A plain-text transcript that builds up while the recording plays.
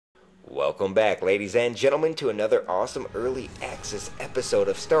Welcome back, ladies and gentlemen, to another awesome early access episode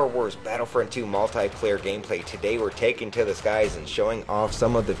of Star Wars Battlefront 2 multiplayer gameplay. Today we're taking to the skies and showing off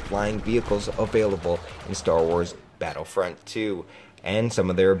some of the flying vehicles available in Star Wars Battlefront 2 and some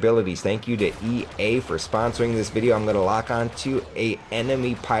of their abilities. Thank you to EA for sponsoring this video. I'm going to lock onto an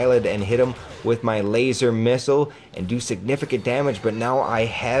enemy pilot and hit him with my laser missile and do significant damage, but now I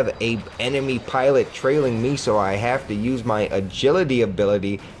have an enemy pilot trailing me, so I have to use my agility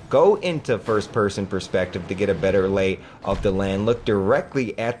ability, go into first person perspective to get a better lay of the land, look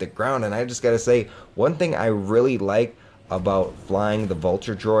directly at the ground. And I just gotta say, one thing I really like about flying the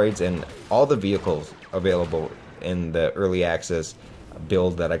vulture droids and all the vehicles available in the early access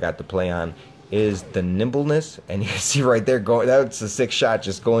build that I got to play on is the nimbleness. And you can see right there, going, that's a sick shot,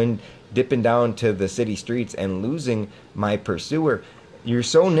 just going dipping down to the city streets and losing my pursuer. You're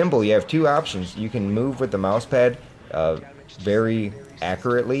so nimble. You have two options. You can move with the mouse pad very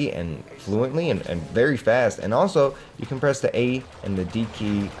accurately and fluently and very fast, and also you can press the A and the D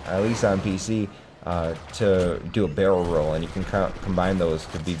key, at least on PC, to do a barrel roll, and you can combine those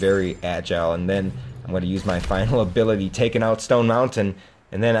to be very agile. And then I'm going to use my final ability, taking out Stone Mountain,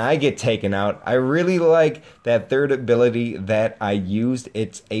 and then I get taken out. I really like that third ability that I used.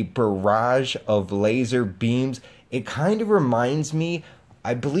 It's a barrage of laser beams. It kind of reminds me,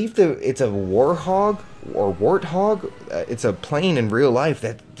 I believe it's a Warthog or Warthog. It's a plane in real life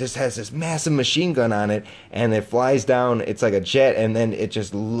that just has this massive machine gun on it, and it flies down. It's like a jet, and then it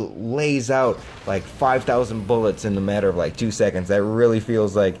just lays out like 5,000 bullets in a matter of like 2 seconds. That really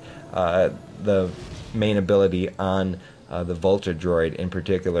feels like the main ability on the Vulture droid in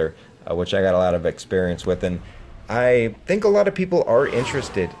particular, which I got a lot of experience with. And I think a lot of people are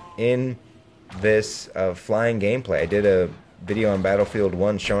interested in this flying gameplay. I did a video on Battlefield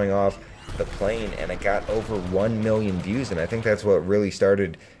 1 showing off the plane, and it got over 1 million views, and I think that's what really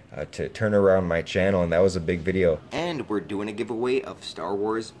started to turn around my channel, and that was a big video. And we're doing a giveaway of Star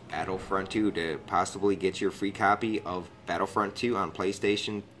Wars Battlefront 2 to possibly get your free copy of Battlefront 2 on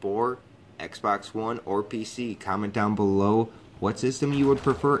PlayStation 4, Xbox One, or PC. Comment down below what system you would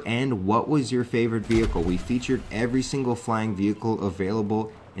prefer and what was your favorite vehicle. We featured every single flying vehicle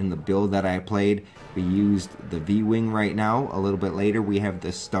available in the build that I played. We used the V-Wing right now. A little bit later we have the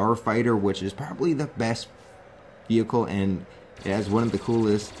StarFigter, which is probably the best vehicle, and it has one of the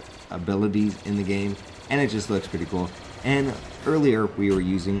coolest abilities in the game, and it just looks pretty cool. And earlier we were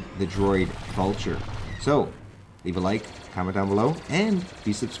using the droid Vulture. So leave a like, comment down below, and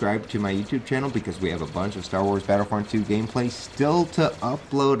be subscribed to my YouTube channel because we have a bunch of Star Wars Battlefront 2 gameplay still to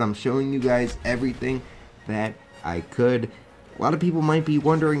upload. I'm showing you guys everything that I could. A lot of people might be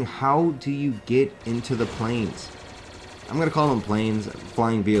wondering, how do you get into the planes? I'm going to call them planes,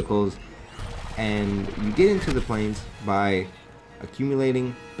 flying vehicles. And you get into the planes by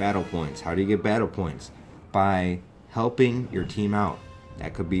accumulating battle points. How do you get battle points? By helping your team out.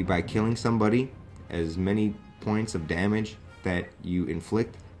 That could be by killing somebody. As many points of damage that you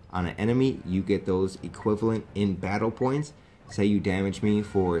inflict on an enemy, you get those equivalent in battle points. Say you damage me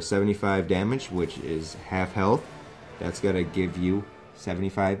for 75 damage, which is half health. That's going to give you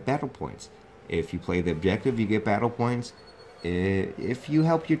 75 battle points. If you play the objective, you get battle points. If you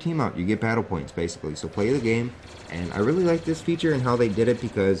help your team out, you get battle points, basically. So play the game. And I really like this feature and how they did it,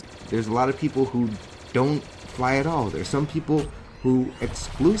 because there's a lot of people who don't fly at all. There's some people who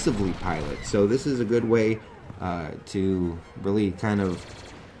exclusively pilot. So this is a good way to really kind of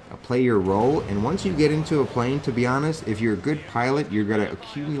play your role. And once you get into a plane, to be honest, if you're a good pilot, you're going to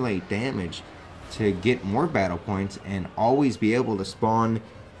accumulate damage to get more battle points and always be able to spawn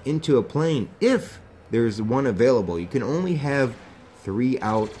into a plane if there's one available. You can only have 3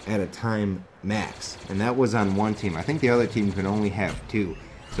 out at a time max, and that was on one team. I think the other team can only have 2.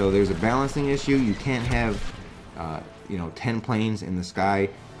 So there's a balancing issue. You can't have 10 planes in the sky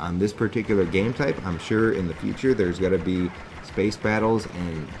on this particular game type. I'm sure in the future there's got to be space battles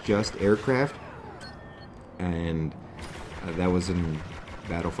and just aircraft, and that was in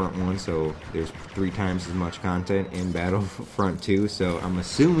Battlefront 1, so there's 3 times as much content in Battlefront 2, so I'm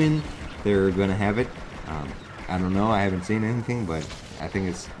assuming they're gonna have it. I don't know, I haven't seen anything, but I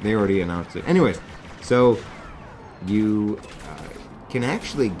think they already announced it. Anyways, so you can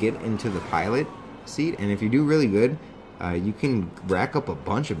actually get into the pilot seat, and if you do really good, you can rack up a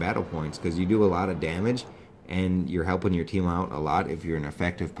bunch of battle points because you do a lot of damage and you're helping your team out a lot if you're an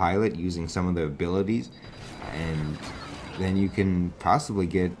effective pilot using some of the abilities. And then you can possibly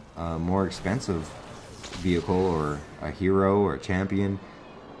get a more expensive vehicle or a hero or a champion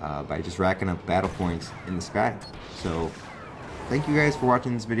by just racking up battle points in the sky. So thank you guys for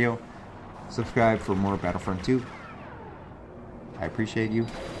watching this video. Subscribe for more Battlefront 2. I appreciate you.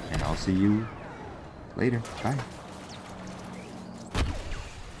 and I'll see you later. Bye.